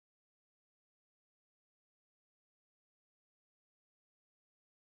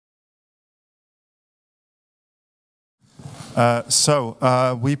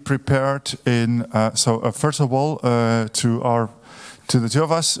We prepared in. First of all, to the two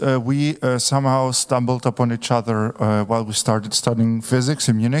of us, we somehow stumbled upon each other while we started studying physics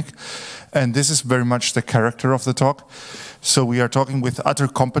in Munich, and this is very much the character of the talk. So we are talking with utter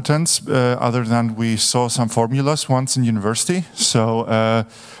competence, other than we saw some formulas once in university. So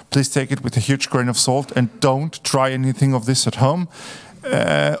please take it with a huge grain of salt and don't try anything of this at home.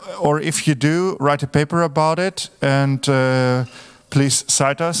 Or if you do, write a paper about it and please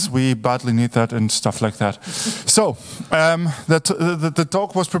cite us. We badly need that and stuff like that. So the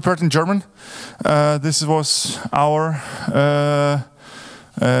talk was prepared in German. This was our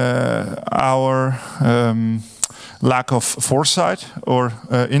lack of foresight or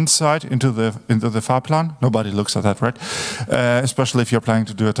insight into the Fahrplan. Nobody looks at that, right? Especially if you're planning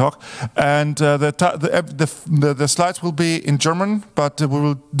to do a talk. And the slides will be in German, but we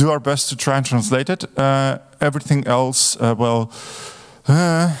will do our best to try and translate it. Everything else, you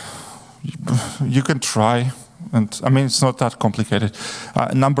can try. And I mean, it's not that complicated.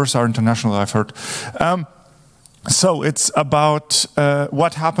 Numbers are international, I've heard. So it's about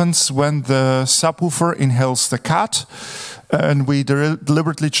what happens when the subwoofer inhales the cat, and we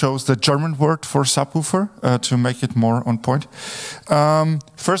deliberately chose the German word for subwoofer to make it more on point.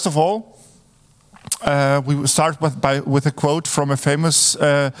 First of all, we will start with a quote from a famous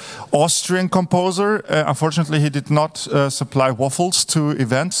Austrian composer. Unfortunately, he did not supply waffles to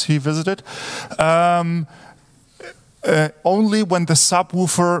events he visited. Only when the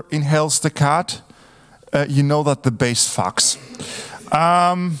subwoofer inhales the cat, you know that the bass fucks.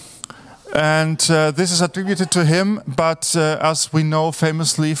 This is attributed to him, but as we know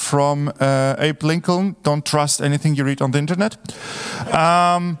famously from Abe Lincoln, don't trust anything you read on the internet.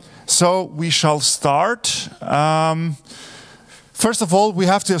 So we shall start. First of all, we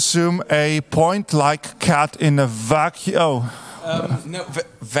have to assume a point-like cat in a vacuum. No,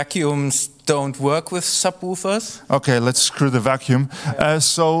 vacuums don't work with subwoofers. Okay, let's screw the vacuum.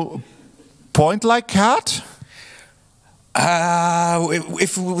 So point-like cat?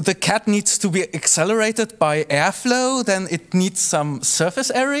 If the cat needs to be accelerated by airflow, then it needs some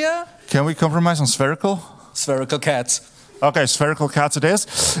surface area. Can we compromise on spherical? Spherical cats. Okay, spherical cats it is.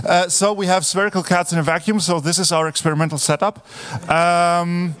 So we have spherical cats in a vacuum, so this is our experimental setup.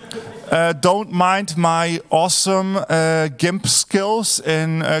 Don't mind my awesome GIMP skills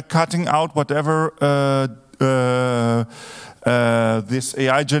in cutting out whatever this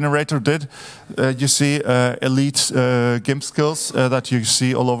AI generator did. You see elite GIMP skills that you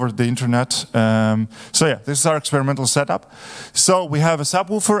see all over the internet. So yeah, this is our experimental setup. So we have a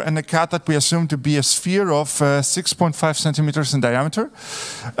subwoofer and a cat that we assume to be a sphere of 6.5 centimeters in diameter.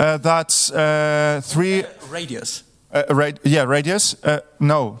 That's 3... Radius. Radius.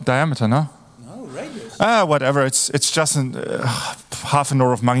 No, diameter, no? No, radius. Whatever, it's just half an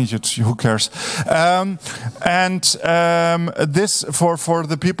order of magnitude, who cares? This, for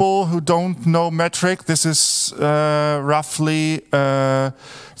the people who don't know metric, this is roughly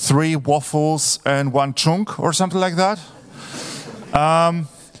 3 waffles and 1 chunk or something like that.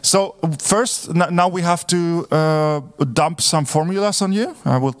 So first, now we have to dump some formulas on you.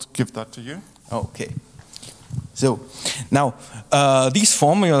 I will give that to you. Okay. So now these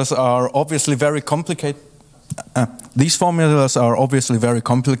formulas are obviously very complicated. These formulas are obviously very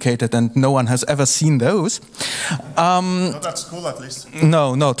complicated, and no one has ever seen those. Not at school, at least.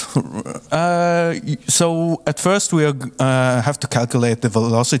 No, not. So at first we have to calculate the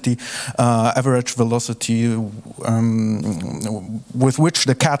velocity, average velocity with which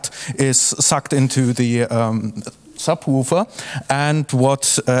the cat is sucked into the subwoofer, and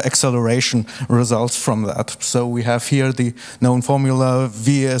what acceleration results from that. So we have here the known formula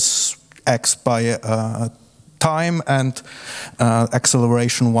V is x by time, and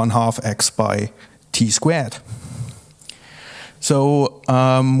acceleration 1/2 x by t squared. So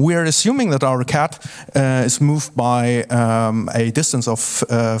we are assuming that our cat is moved by a distance of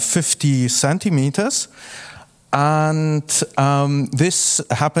 50 centimeters, and this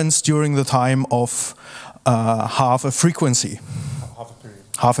happens during the time of half a frequency. Half a period.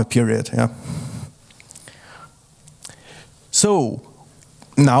 Half a period, yeah. So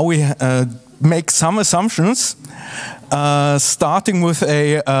now we make some assumptions, starting with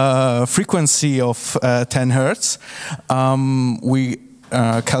a frequency of 10 Hertz. We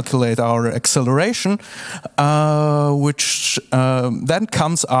calculate our acceleration, which then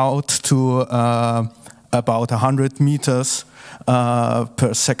comes out to about 100 meters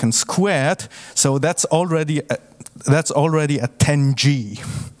per second squared. So that's already at 10 G.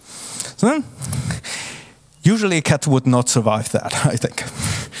 So, usually a cat would not survive that, I think.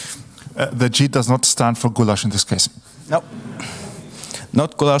 The G does not stand for goulash in this case. No,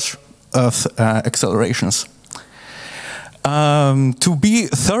 not Goulash Earth accelerations. To be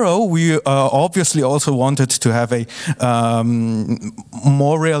thorough, we obviously also wanted to have a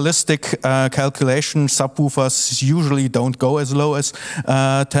more realistic calculation. Subwoofers usually don't go as low as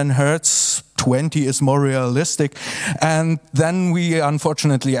 10 Hertz. 20 is more realistic. And then we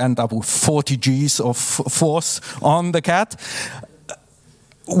unfortunately end up with 40 Gs of force on the cat.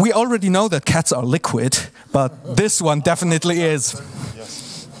 We already know that cats are liquid, but this one definitely is.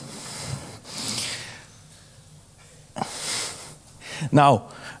 Now,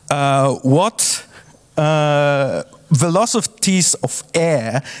 what velocities of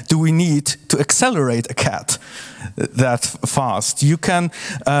air do we need to accelerate a cat that fast? You can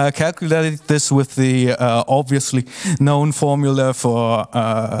calculate this with the obviously known formula for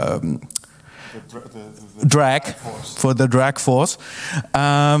drag force,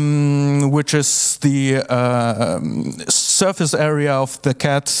 which is the surface area of the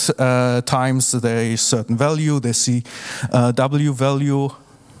cat times a certain value, the CW value.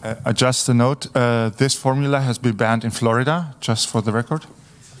 Just a note, this formula has been banned in Florida, just for the record.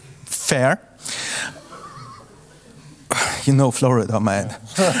 Fair. You know Florida, man.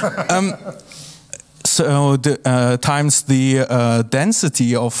 So times the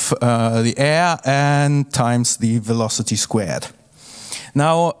density of the air and times the velocity squared.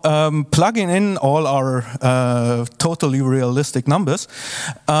 Now, plugging in all our totally realistic numbers,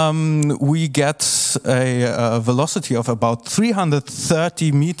 we get a velocity of about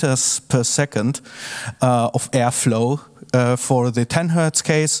 330 meters per second of airflow for the 10 Hertz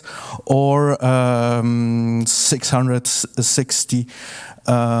case, or 660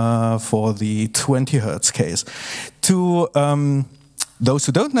 for the 20 Hertz case. To those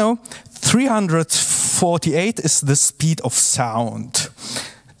who don't know, 348 is the speed of sound.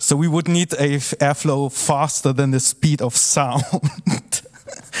 So we would need a airflow faster than the speed of sound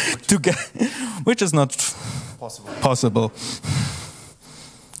to get, which is not possible.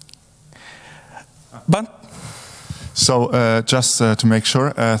 But so just to make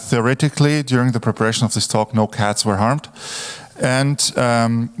sure, theoretically, during the preparation of this talk, no cats were harmed. And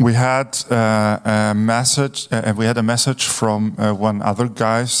we had a message. From one other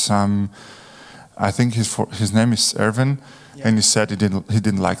guy. I think his name is Erwin, yeah. And he said he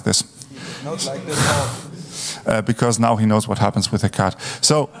didn't like this. Not like this at all. Because now he knows what happens with a cat.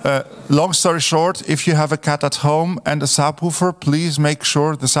 So, long story short, if you have a cat at home and a subwoofer, please make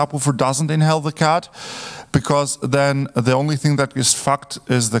sure the subwoofer doesn't inhale the cat, because then the only thing that is fucked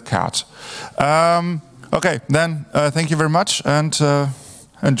is the cat. Okay, then thank you very much, and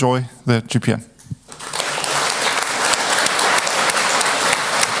enjoy the GPN.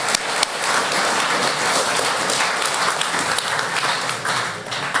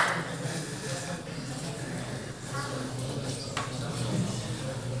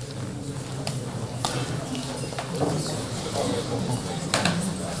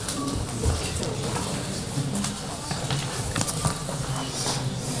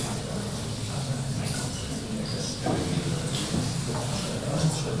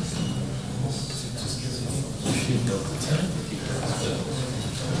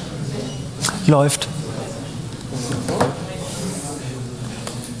 Läuft.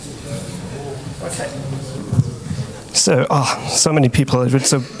 Okay. So, so many people. It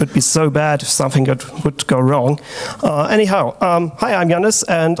would be so bad if something would go wrong. Anyhow, hi, I'm Jannis,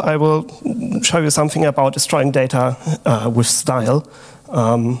 and I will show you something about destroying data with style,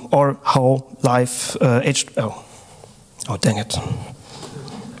 or how live oh, dang it.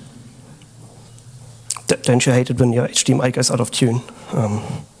 Don't you hate it when your HDMI goes out of tune?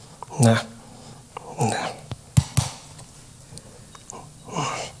 Nah.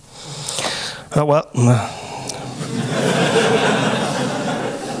 Oh, well.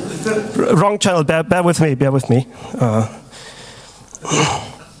 Wrong channel, bear with me.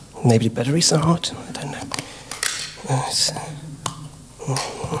 Maybe the batteries are out, I don't know.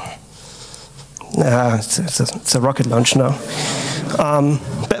 It's a rocket launch now.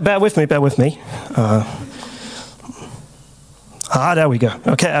 Bear with me. There we go.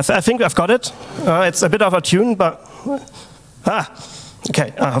 Okay, I think I've got it. It's a bit out of tune, but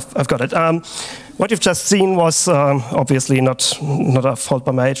okay, I've got it. What you've just seen was obviously not a fault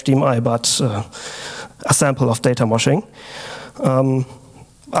by my HDMI, but a sample of data moshing.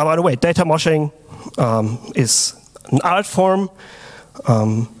 By the way, data moshing is an art form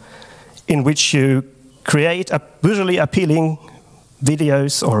in which you create visually appealing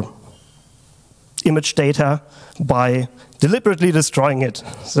videos or image data by deliberately destroying it.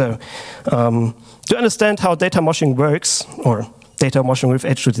 So to understand how data moshing works, or data washing with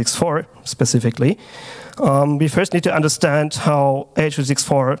H.264 specifically, we first need to understand how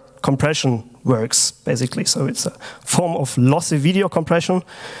H.264 compression works, basically. So it's a form of lossy video compression.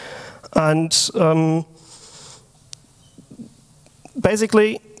 And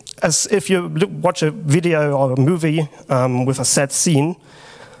basically, as if you watch a video or a movie with a set scene,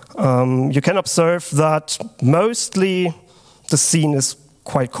 you can observe that mostly the scene is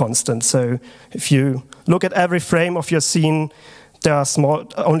quite constant. So if you look at every frame of your scene, there are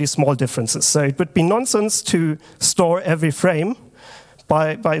only small differences. So it would be nonsense to store every frame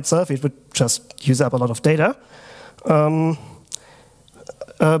by itself. It would just use up a lot of data.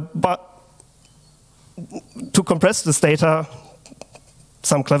 But to compress this data,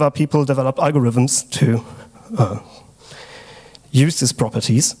 some clever people developed algorithms to use these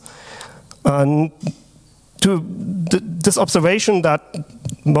properties. And to this observation that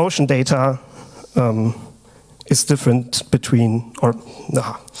motion data is different between,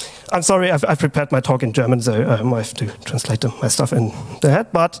 I'm sorry, I've prepared my talk in German, so I might have to translate my stuff in the head.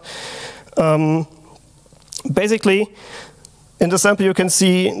 But basically, in the sample you can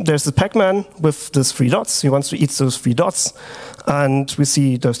see there's the Pac-Man with these 3 dots. He wants to eat those 3 dots. And we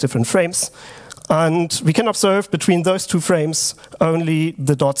see those different frames. And we can observe between those 2 frames only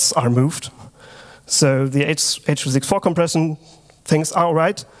the dots are moved. So the H.264 compression things are all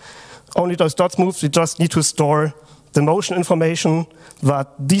right. Only those dots moved. We just need to store the motion information that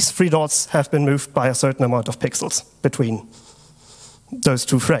these 3 dots have been moved by a certain amount of pixels between those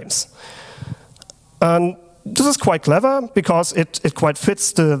 2 frames. And this is quite clever because it quite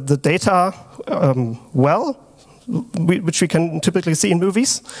fits the data well, which we can typically see in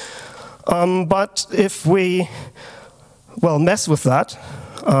movies. But if we, mess with that,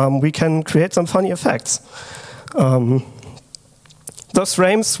 we can create some funny effects. Those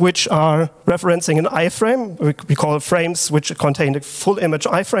frames which are referencing an iframe, we call frames which contain the full image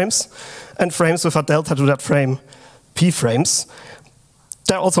iframes, and frames with a delta to that frame, p frames.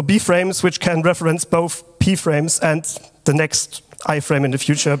 There are also b frames which can reference both p frames and the next iframe in the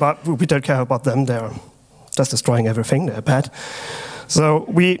future, but we don't care about them. They're just destroying everything. They're bad. So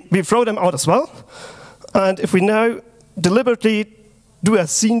we throw them out as well. And if we now deliberately do a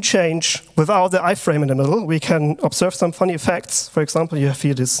scene change without the iframe in the middle, we can observe some funny effects. For example, you have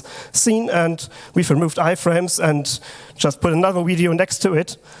here this scene, and we've removed iframes and just put another video next to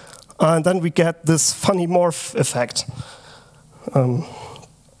it. And then we get this funny morph effect.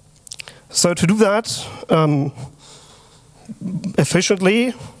 So to do that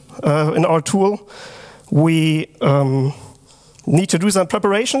efficiently in our tool, we need to do some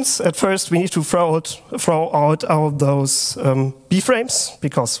preparations. At first, we need to throw out all those B frames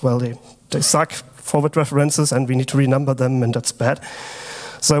because, well, they suck forward references, and we need to renumber them, and that's bad.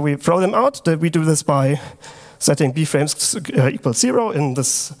 So we throw them out. We do this by setting B frames equals 0 in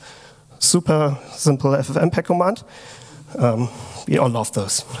this super simple ffmpeg command. We all love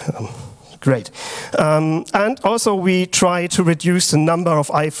those. Great. And also, we try to reduce the number of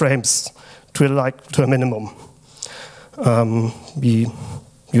iframes to a minimum. We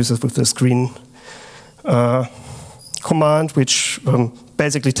use it with this green command, which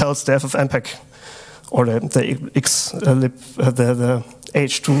basically tells the ffmpeg or the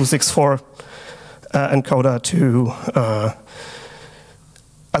H.264 encoder to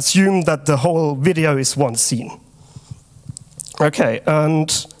assume that the whole video is one scene. Okay,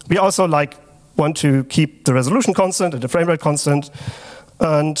 and we also want to keep the resolution constant and the frame rate constant,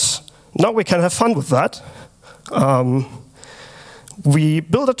 and now we can have fun with that. We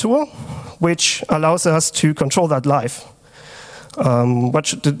build a tool which allows us to control that live.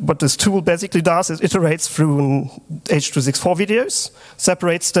 What this tool basically does is iterates through H.264 videos,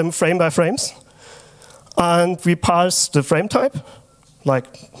 separates them frame by frames, and we parse the frame type, like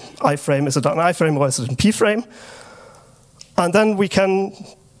iframe, is it an iframe or is it a p frame? And then we can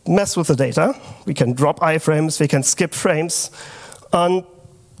mess with the data. We can drop iframes, we can skip frames, and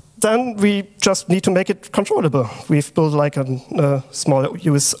then we just need to make it controllable. We've built a small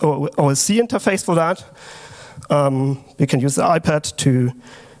OSC interface for that. We can use the iPad to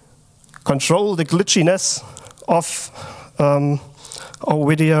control the glitchiness of our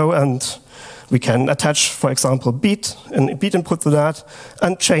video, and we can attach, for example, a beat input to that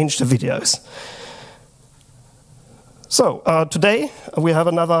and change the videos. So today we have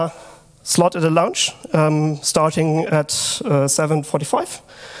another slot at the launch starting at 7:45.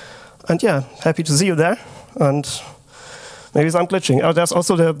 And yeah, happy to see you there. And maybe some glitching. There's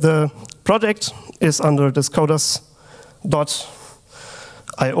also the project is under this coders.io.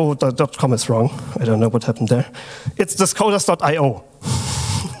 .com is wrong. I don't know what happened there. It's this coders.io.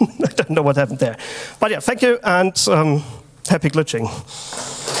 I don't know what happened there. But yeah, thank you, and Happy glitching.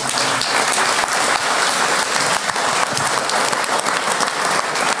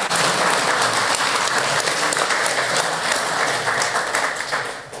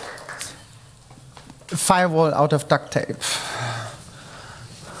 Firewall out of duct tape.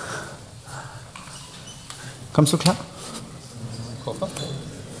 Kommst du klar?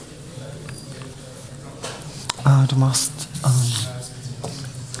 Du machst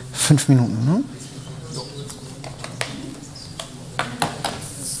 5 Minuten, ne?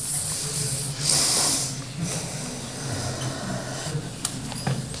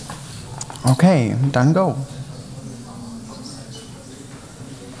 Okay, dann go.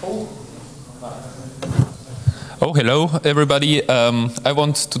 Oh, hello, everybody. I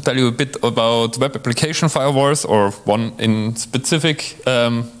want to tell you a bit about web application firewalls, or one in specific,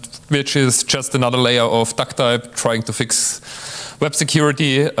 which is just another layer of duct tape trying to fix web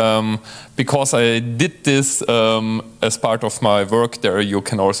security. Because I did this as part of my work there, you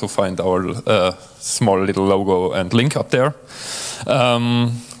can also find our small little logo and link up there.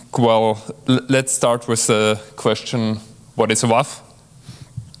 Well, let's start with the question, what is a WAF?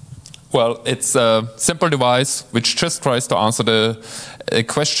 Well, it's a simple device which just tries to answer the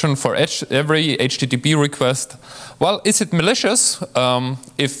question for every HTTP request. Well, is it malicious?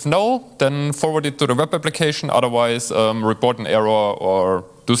 If no, then forward it to the web application. Otherwise, report an error or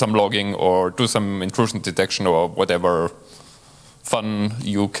do some logging or do some intrusion detection or whatever fun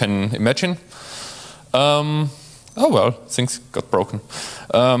you can imagine. Oh well, things got broken.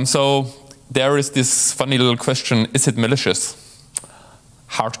 So there is this funny little question, is it malicious?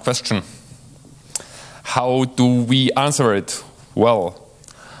 Hard question. How do we answer it? Well,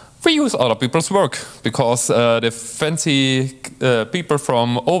 we use other people's work, because the fancy people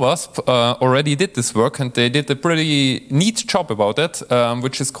from OWASP already did this work, and they did a pretty neat job about it,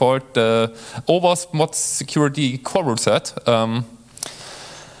 which is called the OWASP Mod Security Core Rule Set.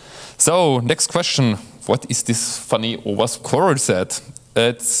 So, next question. What is this funny OWASP Core Rule Set?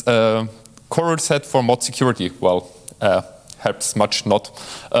 It's a core rule set for mod security. Well, helps much not.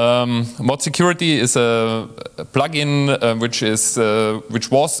 Mod security is a plugin which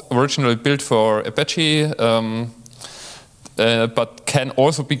was originally built for Apache, but can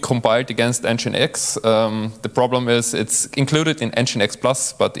also be compiled against Nginx. The problem is it's included in Nginx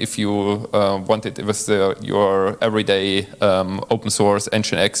Plus, but if you want it with your everyday open source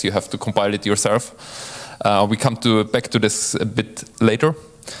Nginx, you have to compile it yourself. We come back to this a bit later,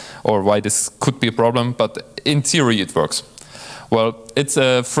 or why this could be a problem, but in theory it works. Well, it's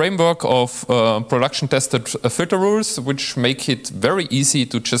a framework of production-tested filter rules, which make it very easy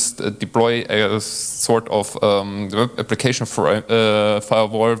to just deploy a sort of web application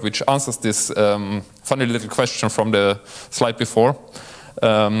firewall, which answers this funny little question from the slide before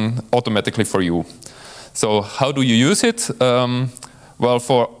automatically for you. So how do you use it? Well,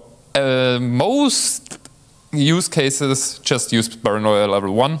 for most use cases, just use paranoia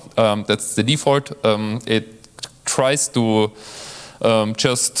level 1. That's the default. It tries to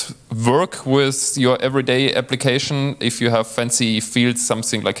just work with your everyday application. If you have fancy fields,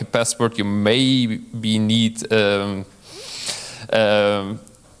 something like a password, you maybe need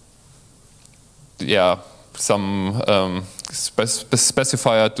some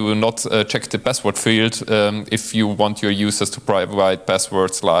specifier to not check the password field if you want your users to provide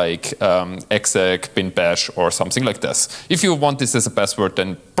passwords like exec, bin bash, or something like this. If you want this as a password,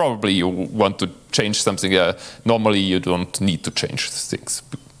 then probably you want to change something. Normally you don't need to change things.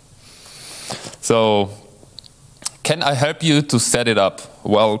 So, can I help you to set it up?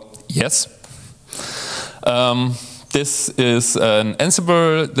 Well, yes. This is an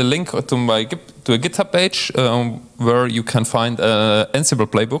Ansible, the link to a GitHub page where you can find an Ansible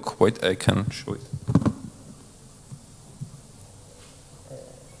playbook. Wait, I can show it.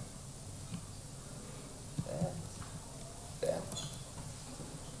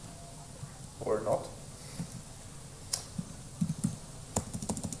 Or not.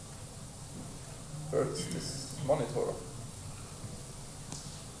 Where's this monitor?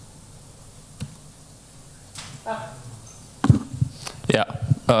 Yeah,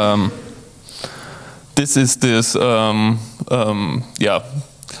 this is this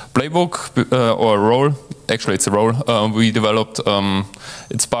playbook or role. Actually, it's a role we developed.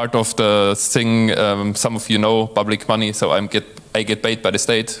 It's part of the thing. Some of you know public money, so I get paid by the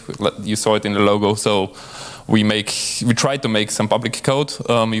state. You saw it in the logo. So we try to make some public code.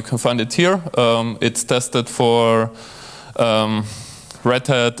 You can find it here. It's tested for Red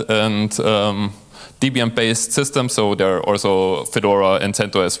Hat and Debian-based systems, so there are also Fedora and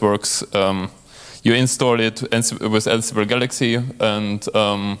CentOS works. You install it with Ansible Galaxy, and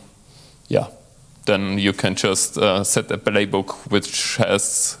yeah, then you can just set a playbook which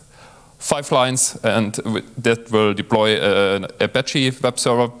has 5 lines, and that will deploy an Apache web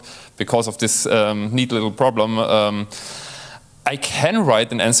server. Because of this neat little problem, I can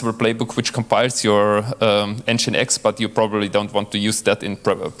write an Ansible playbook which compiles your Nginx, but you probably don't want to use that in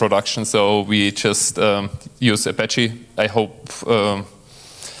production, so we just use Apache. I hope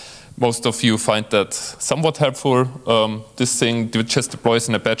most of you find that somewhat helpful. This thing just deploys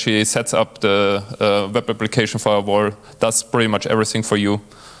in Apache, sets up the web application firewall, does pretty much everything for you.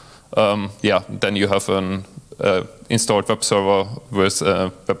 Yeah, then you have an installed web server with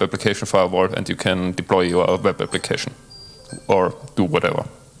a web application firewall, and you can deploy your web application or do whatever.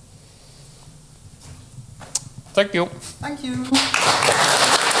 Thank you. Thank you.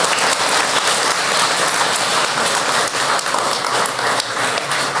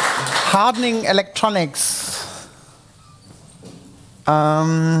 Hardening electronics.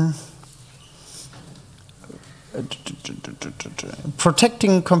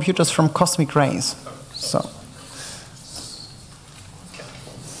 Protecting computers from cosmic rays. So.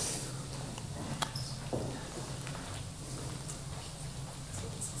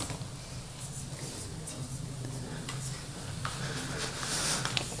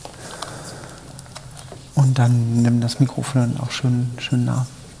 Und dann nimm das Mikrofon auch schön nah.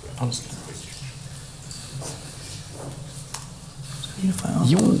 Alles klar.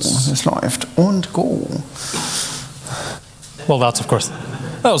 Jo, es läuft. Und go. Well, that's of course,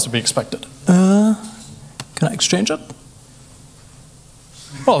 that was to be expected. Can I exchange it?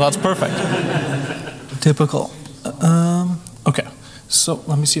 Oh, that's perfect. Typical. Okay, so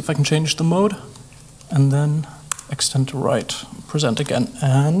let me see if I can change the mode, and then extend to right, present again,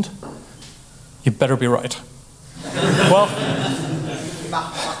 and you better be right. Well,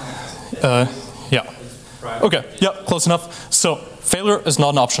 yeah. Okay, yeah, close enough. So, failure is not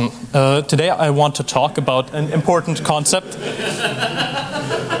an option. Today I want to talk about an important concept.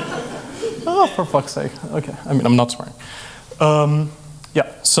 Oh, for fuck's sake. Okay, I mean, I'm not swearing. Yeah,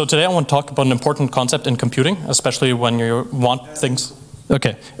 so today I want to talk about an important concept in computing, especially when you want things.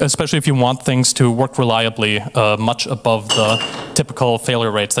 Okay, especially if you want things to work reliably, much above the typical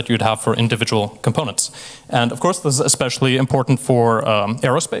failure rates that you'd have for individual components. And of course, this is especially important for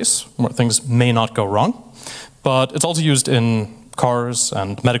aerospace, where things may not go wrong. But it's also used in cars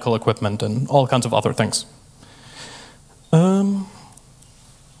and medical equipment and all kinds of other things.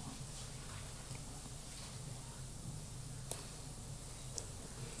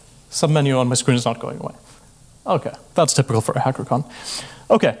 Submenu on my screen is not going away. Okay, that's typical for a HackerCon.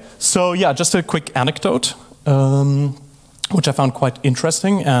 Okay, so yeah, just a quick anecdote, which I found quite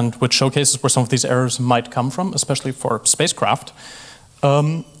interesting and which showcases where some of these errors might come from, especially for spacecraft.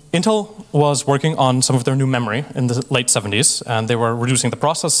 Intel was working on some of their new memory in the late 70s, and they were reducing the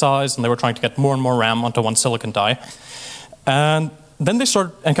process size, and they were trying to get more and more RAM onto one silicon die. And then they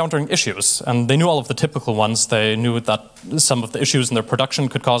started encountering issues, and they knew all of the typical ones. They knew that some of the issues in their production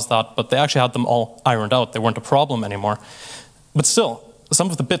could cause that, but they actually had them all ironed out. They weren't a problem anymore. But still, some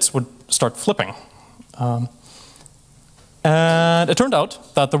of the bits would start flipping. And it turned out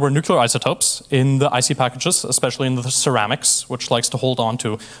that there were nuclear isotopes in the IC packages, especially in the ceramics, which likes to hold on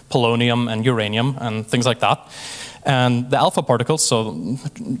to polonium and uranium and things like that. And the alpha particles, so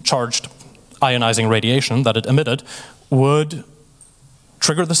charged ionizing radiation that it emitted, would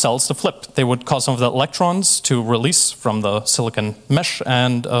trigger the cells to flip. They would cause some of the electrons to release from the silicon mesh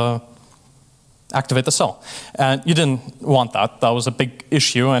and activate the cell. And you didn't want that. That was a big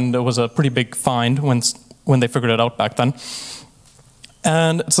issue, and it was a pretty big find when they figured it out back then.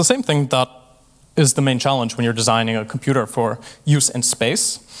 And it's the same thing that is the main challenge when you're designing a computer for use in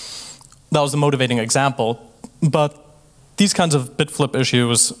space. That was the motivating example, but these kinds of bit flip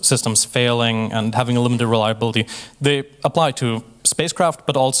issues, systems failing and having a limited reliability, they apply to spacecraft,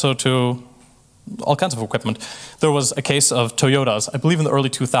 but also to all kinds of equipment. There was a case of Toyotas, I believe in the early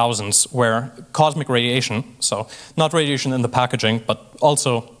 2000s, where cosmic radiation, so not radiation in the packaging, but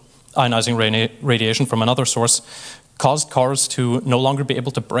also ionizing radiation from another source, caused cars to no longer be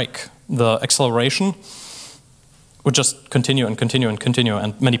able to brake. The acceleration would just continue and continue and continue,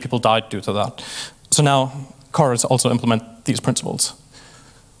 and many people died due to that. So now cars also implement these principles.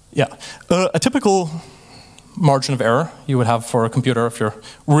 Yeah, a typical margin of error you would have for a computer if you're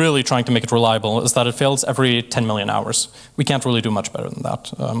really trying to make it reliable is that it fails every 10 million hours. We can't really do much better than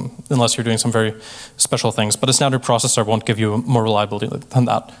that, unless you're doing some very special things. But a standard processor won't give you more reliability than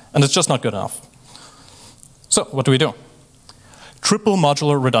that, and it's just not good enough. So what do we do? Triple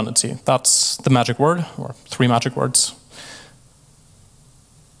modular redundancy. That's the magic word, or 3 magic words.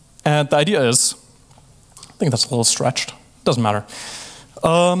 And the idea is, I think that's a little stretched. Doesn't matter.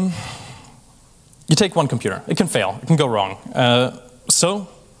 you take one computer. It can fail. It can go wrong. So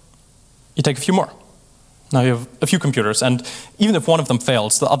you take a few more. Now you have a few computers, and even if one of them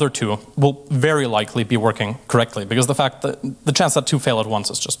fails, the other two will very likely be working correctly, because the chance that two fail at once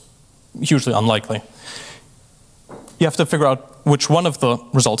is just hugely unlikely. You have to figure out which one of the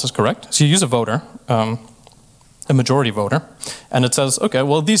results is correct. So you use a voter, a majority voter, and it says, okay,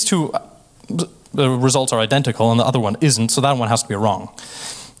 well, these two results are identical and the other one isn't, so that one has to be wrong.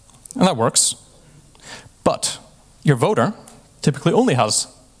 And that works. But your voter typically only has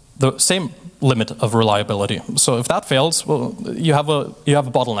the same limit of reliability. So if that fails, well, you have a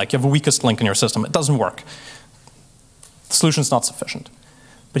bottleneck, you have a weakest link in your system. It doesn't work. The solution's not sufficient.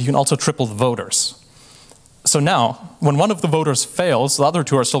 But you can also triple the voters. So now, when one of the voters fails, the other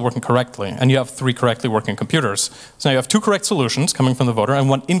two are still working correctly, and you have 3 correctly working computers. So now you have 2 correct solutions coming from the voter and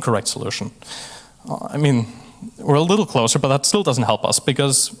 1 incorrect solution. I mean, we're a little closer, but that still doesn't help us,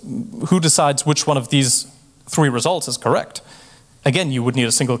 because who decides which one of these 3 results is correct? Again, you would need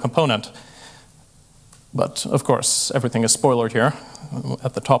a single component. But of course, everything is spoilered here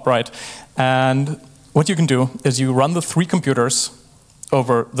at the top right. And what you can do is you run the 3 computers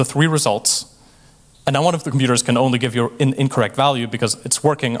over the 3 results. And now one of the computers can only give you an incorrect value because it's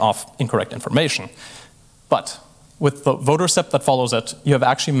working off incorrect information. But with the voter step that follows it, you have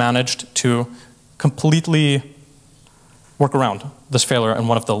actually managed to completely work around this failure in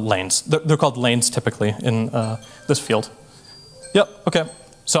one of the lanes. They're called lanes typically in this field. Yep, okay,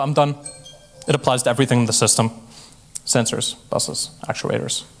 so I'm done. It applies to everything in the system. Sensors, buses,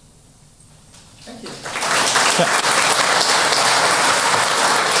 actuators. Thank you. Yeah.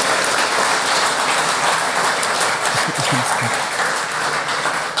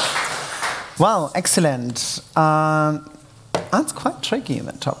 Well, excellent. That's quite tricky,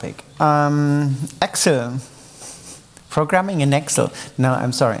 that topic. Excel. Programming in Excel. No,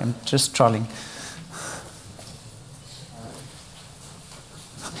 I'm sorry, I'm just trolling.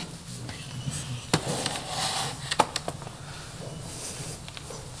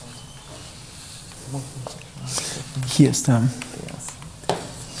 Here's them.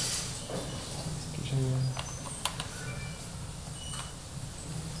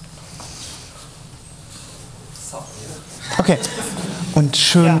 Okay. Und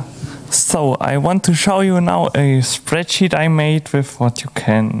schön. Yeah. So I want to show you now a spreadsheet I made with what you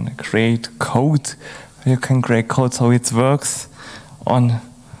can create code. You can create code so it works on.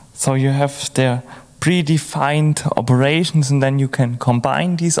 So you have there predefined operations, and then you can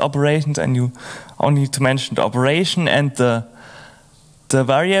combine these operations, and you only need to mention the operation and the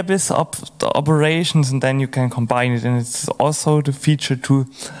variables of the operations, and then you can combine it. And it's also the feature to,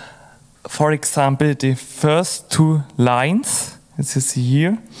 for example, the first 2 lines, as you see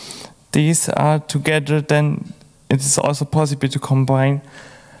here, these are together. Then it is also possible to combine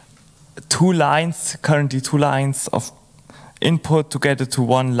 2 lines, currently 2 lines of input together to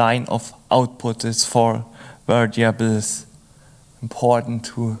 1 line of output. It's for variables important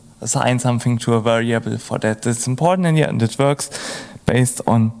to assign something to a variable for that. It's important, and yeah, and it works based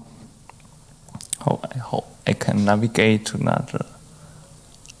on how I hope I can navigate to another.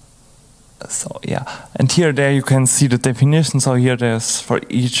 So yeah, and there you can see the definition. So here there's for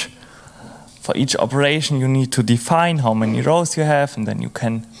each operation you need to define how many rows you have, and then you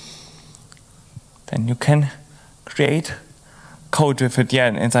can create code with it. Yeah,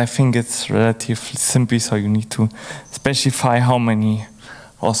 and I think it's relatively simple. So you need to specify how many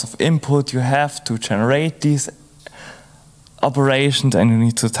rows of input you have to generate these operations, and you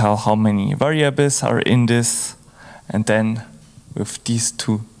need to tell how many variables are in this, and then with these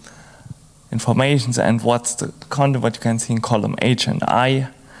 2 informations and what's the content, what you can see in column H and I,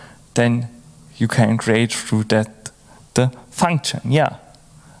 then you can create through that the function. Yeah,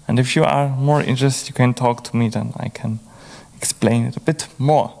 and if you are more interested, you can talk to me, then I can explain it a bit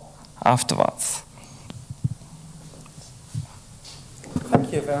more afterwards.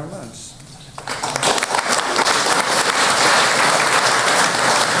 Thank you very much.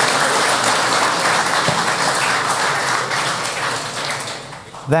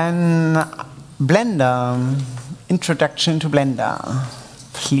 Then Blender, introduction to Blender.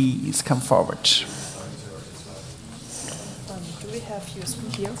 Please come forward. Do we have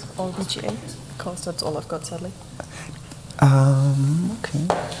USB here or VGA? Because that's all I've got, sadly. Okay.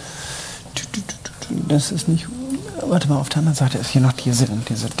 Das ist nicht. Warte mal, auf der anderen Seite ist hier noch diese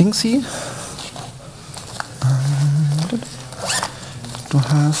Dingsy. Du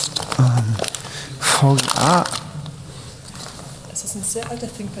hast VGA. Es ist ein sehr alter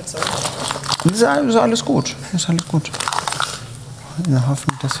ThinkPad, sorry. Ist alles gut. Ist alles gut. In der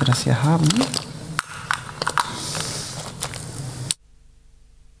Hoffnung, dass wir das hier haben.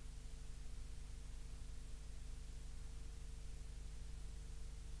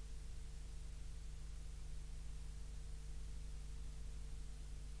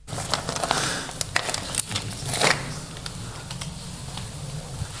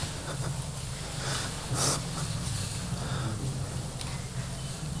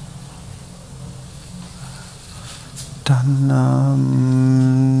 Dann,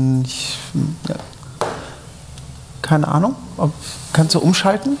 keine Ahnung, kannst du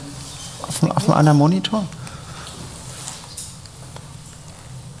umschalten auf einen anderen Monitor?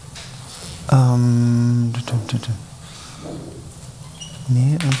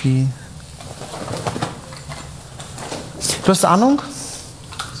 Nee, irgendwie. Du hast Ahnung?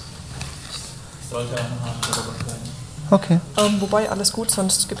 Sollte eine Hardware darüber sein. Okay. Wobei, alles gut,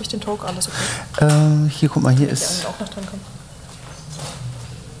 sonst gebe ich den Talk, alles okay. Hier, guck mal, hier Die ist. auch noch dran kommen.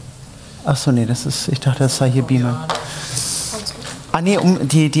 Achso, nee, das ist. Ich dachte, das sei hier Beamer. Alles gut. Ah, nee, um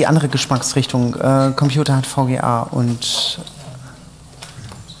die andere Geschmacksrichtung. Computer hat VGA und.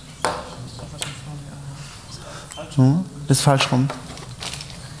 Das ist falsch rum.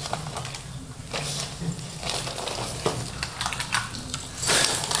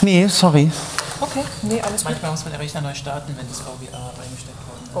 Nee, sorry. Okay, nee, alles gut. Manchmal muss man den Rechner neu starten, wenn das VGA reingesteckt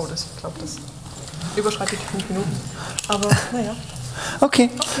worden ist. Oh, das klappt das. Überschreitet die 5 Minuten. Aber naja. Okay.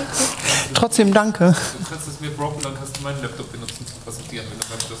 Trotzdem danke. Du kannst es mir broken, dann kannst du meinen Laptop benutzen zum Präsentieren, wenn du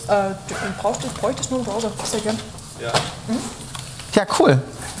möchtest. Du bräuchtest nur einen Browser, sehr gern. Ja. Ja, cool.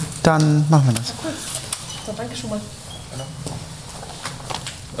 Dann machen wir das. Cool. Dann danke schon mal.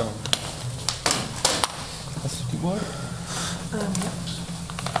 Hast du die Uhr? Ja.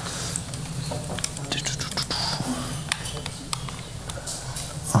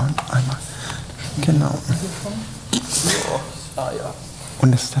 Und einmal. Genau. Ah ja.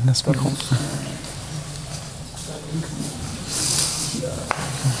 Und das ist dann das Mikro.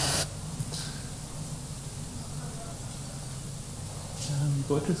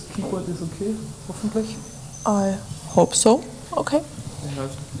 Deutsches Keyboard is okay, hoffentlich. I hope so. Okay.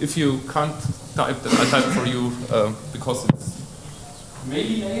 If you can't type, then I type for you because it's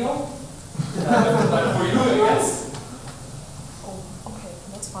maybe nail. I have to type for you, I guess. Oh, okay.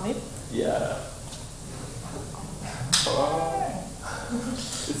 That's funny. Yeah.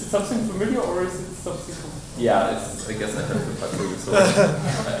 Is it something familiar or is it something? Yeah, it's, I guess I have to type for you. So I tell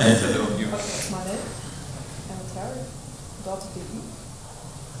you. Okay, that's my name. Entropia.de.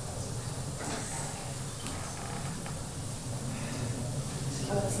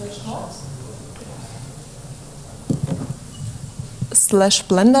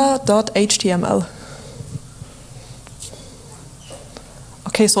 /blender.html.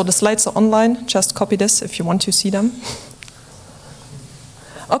 Okay, so the slides are online. Just copy this if you want to see them.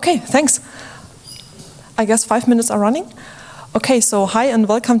 Okay, thanks. I guess 5 minutes are running. Okay, so hi and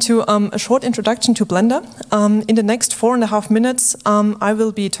welcome to a short introduction to Blender. In the next 4.5 minutes, I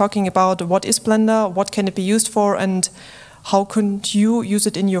will be talking about what is Blender, what can it be used for, and how could you use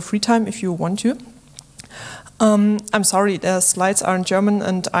it in your free time if you want to. I'm sorry, the slides are in German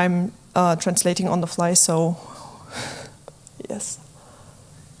and I'm translating on the fly, so yes.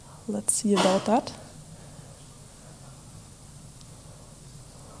 Let's see about that.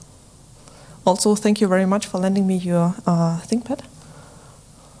 Also, thank you very much for lending me your ThinkPad.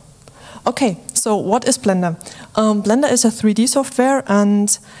 Okay, so what is Blender? Blender is a 3D software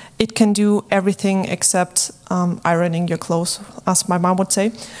and it can do everything except ironing your clothes, as my mom would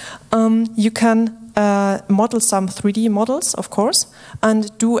say. You can model some 3D models, of course,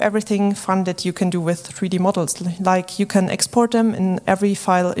 and do everything fun that you can do with 3D models. Like you can export them in every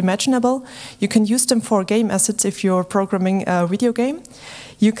file imaginable. You can use them for game assets if you're programming a video game.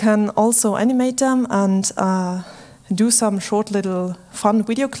 You can also animate them and do some short little fun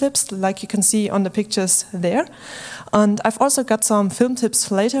video clips like you can see on the pictures there. And I've also got some film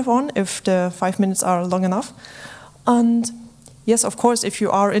tips later on if the 5 minutes are long enough. And yes, of course, if you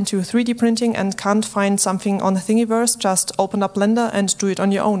are into 3D printing and can't find something on Thingiverse, just open up Blender and do it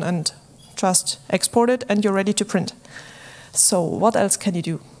on your own and just export it and you're ready to print. So what else can you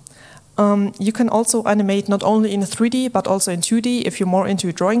do? You can also animate not only in 3D but also in 2D if you're more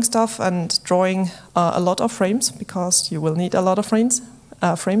into drawing stuff and drawing a lot of frames, because you will need a lot of frames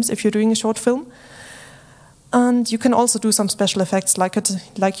if you're doing a short film. And you can also do some special effects like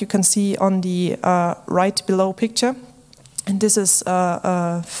you can see on the right below picture. And this is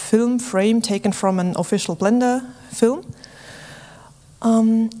a film frame taken from an official Blender film.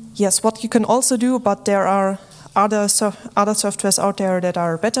 Yes, what you can also do, but there are other softwares out there that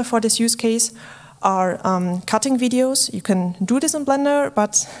are better for this use case, are cutting videos. You can do this in Blender,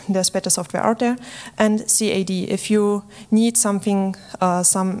 but there's better software out there. And CAD, if you need something,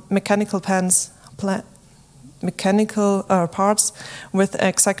 some mechanical parts with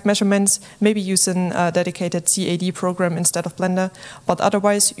exact measurements, maybe use a dedicated CAD program instead of Blender, but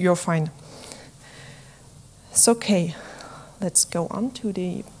otherwise you're fine. So okay, let's go on to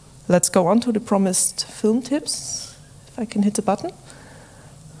the promised film tips. If I can hit the button.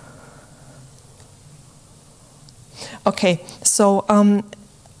 Okay, so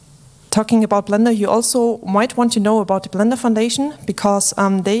talking about Blender, you also might want to know about the Blender Foundation, because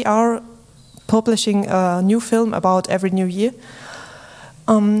they are publishing a new film about every new year.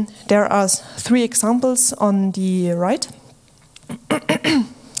 There are 3 examples on the right.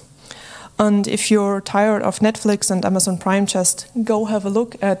 And if you're tired of Netflix and Amazon Prime, just go have a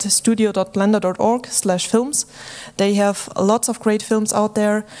look at studio.blender.org/films. They have lots of great films out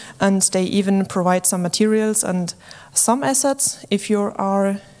there, and they even provide some materials and some assets if you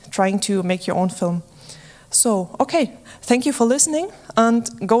are trying to make your own film. So, okay, thank you for listening, and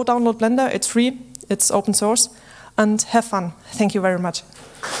go download Blender. It's free, it's open source, and have fun. Thank you very much.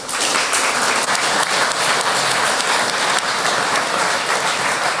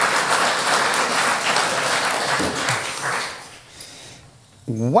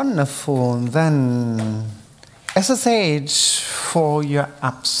 Wonderful. Then SSH for your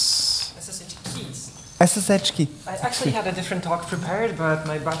apps. SSH keys. SSH key. I actually had a different talk prepared, but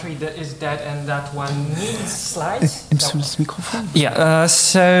my battery is dead, and that one needs slides. Yeah.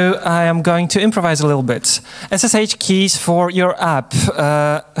 So I am going to improvise a little bit. SSH keys for your app.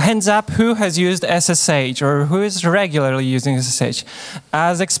 Hands up, who has used SSH or who is regularly using SSH?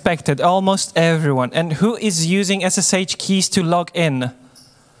 As expected, almost everyone. And who is using SSH keys to log in?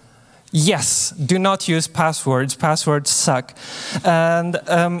 Yes, do not use passwords. Passwords suck. And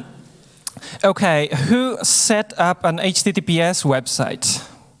okay, who set up an HTTPS website?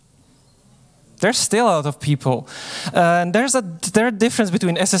 There's still a lot of people. And there's a difference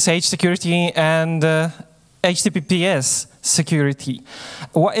between SSH security and HTTPS security.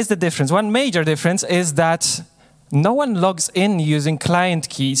 What is the difference? One major difference is that no one logs in using client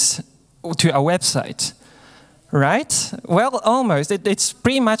keys to a website. Right? Well, almost. It's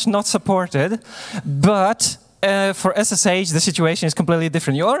pretty much not supported, but for SSH, the situation is completely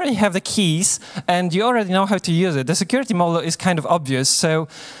different. You already have the keys, and you already know how to use it. The security model is kind of obvious. So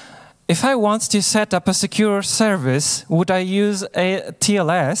if I want to set up a secure service, would I use a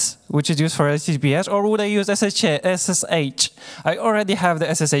TLS, which is used for HTTPS, or would I use SSH? I already have the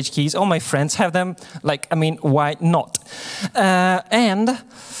SSH keys. All my friends have them. Like, I mean, why not?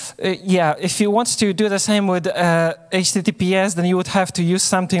 Yeah, if you want to do the same with HTTPS, then you would have to use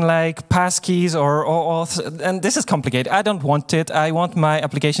something like passkeys and this is complicated. I don't want it. I want my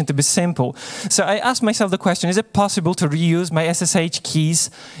application to be simple. So I asked myself the question, is it possible to reuse my SSH keys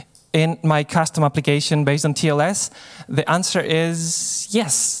in my custom application based on TLS? The answer is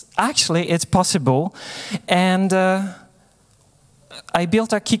yes. Actually, it's possible. And I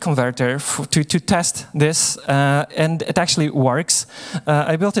built a key converter to test this, and it actually works.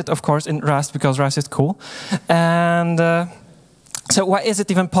 I built it, of course, in Rust because Rust is cool. And so why is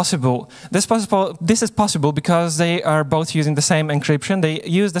it even possible? This is possible because they are both using the same encryption. They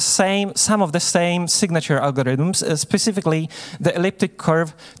use some of the same signature algorithms, specifically the elliptic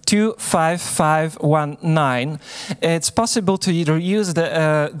curve 25519. It's possible to either use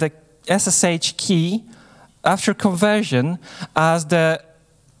the SSH key after conversion as the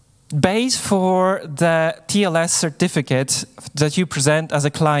base for the TLS certificate that you present as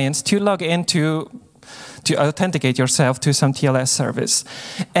a client to log into, to authenticate yourself to some TLS service.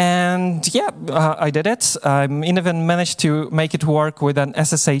 And yeah, I did it. I even managed to make it work with an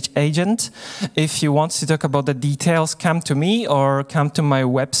SSH agent. If you want to talk about the details, come to me or come to my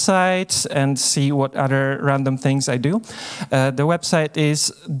website and see what other random things I do. The website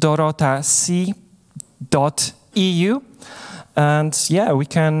is dorotac.eu, and yeah, we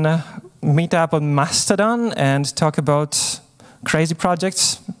can meet up on Mastodon and talk about crazy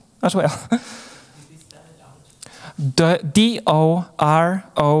projects as well. DOROTA.eu.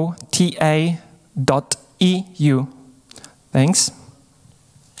 Thanks.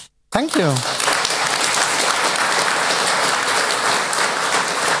 Thank you.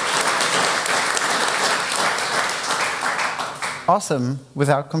 Awesome,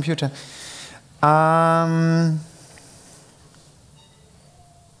 without computer.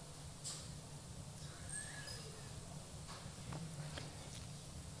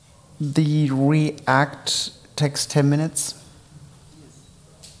 The React takes 10 minutes.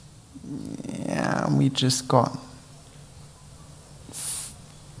 Yeah, we just got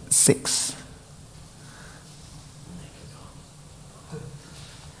 6.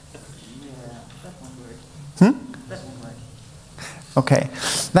 Okay,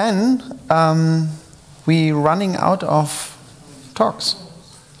 then we're running out of talks.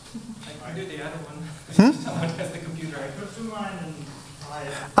 I do the other one. Someone has the computer. I put through mine and try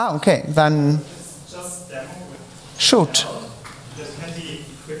it. Ah, okay, then Just demo with shoot. there's plenty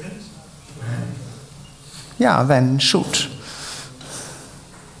equipment. Yeah, then shoot.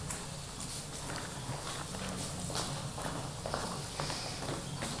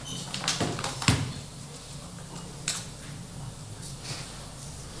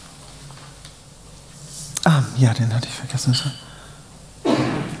 Ja, den hatte ich vergessen.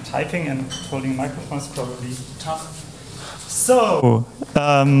 Typing and holding microphone is probably tough. So,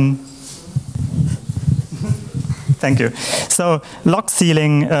 thank you. So, log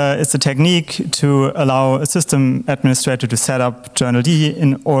sealing is a technique to allow a system administrator to set up journal D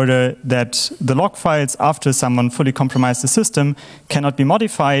in order that the log files after someone fully compromised the system cannot be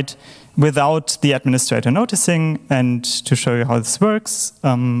modified without the administrator noticing. And to show you how this works,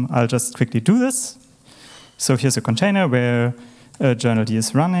 I'll just quickly do this. So here's a container where journal D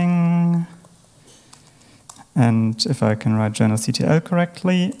is running. And if I can write journal.ctl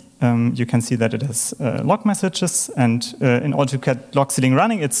correctly, you can see that it has log messages. And in order to get log sealing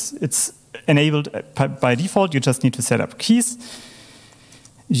running, it's enabled by default. You just need to set up keys.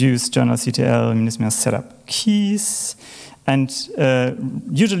 Use journal.ctl -setup keys. And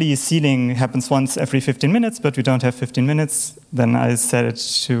usually sealing happens once every 15 minutes, but we don't have 15 minutes. Then I set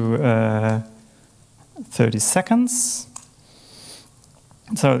it to 30 seconds.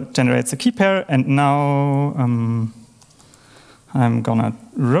 So it generates a key pair, and now I'm gonna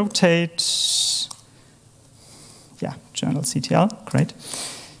rotate. Yeah, journal.ctl, great.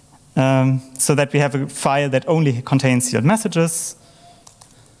 So that we have a file that only contains sealed messages.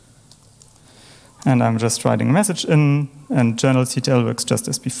 And I'm just writing a message in, and journal.ctl works just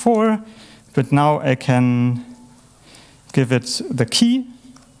as before. But now I can give it the key.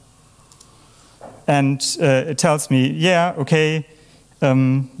 And it tells me, yeah, okay,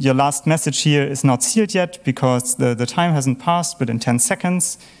 your last message here is not sealed yet because the time hasn't passed, but in 10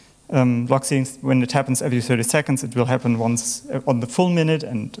 seconds. Log sealing, when it happens every 30 seconds, it will happen once on the full minute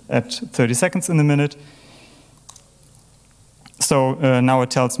and at 30 seconds in the minute. So now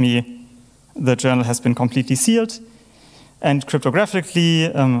it tells me the journal has been completely sealed. And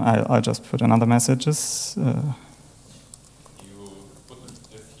cryptographically, I'll just put another messages. You put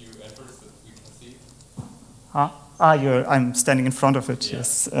a few efforts that we can see. I'm standing in front of it, yeah.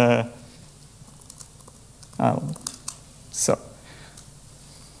 Yes. So,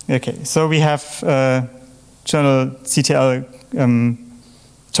 okay, so we have journal.ctl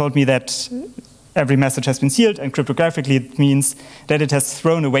told me that every message has been sealed, and cryptographically it means that it has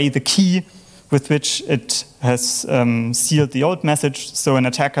thrown away the key with which it has sealed the old message, so an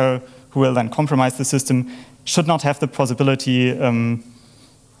attacker who will then compromise the system should not have the possibility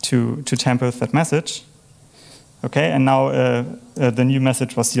to tamper with that message. Okay, and now the new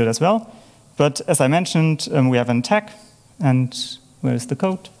message was sealed as well. But as I mentioned, we have an attack, and where's the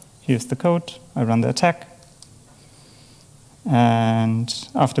code? Here's the code. I run the attack. And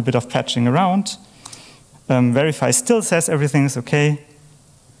after a bit of patching around, verify still says everything is okay.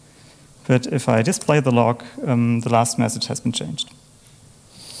 But if I display the log, the last message has been changed.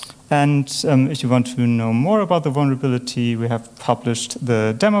 And if you want to know more about the vulnerability, we have published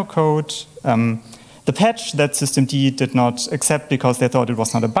the demo code. The patch that systemd did not accept because they thought it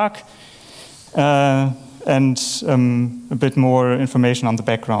was not a bug. And a bit more information on the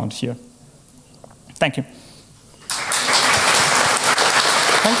background here. Thank you.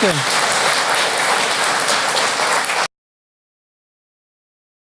 Thank you.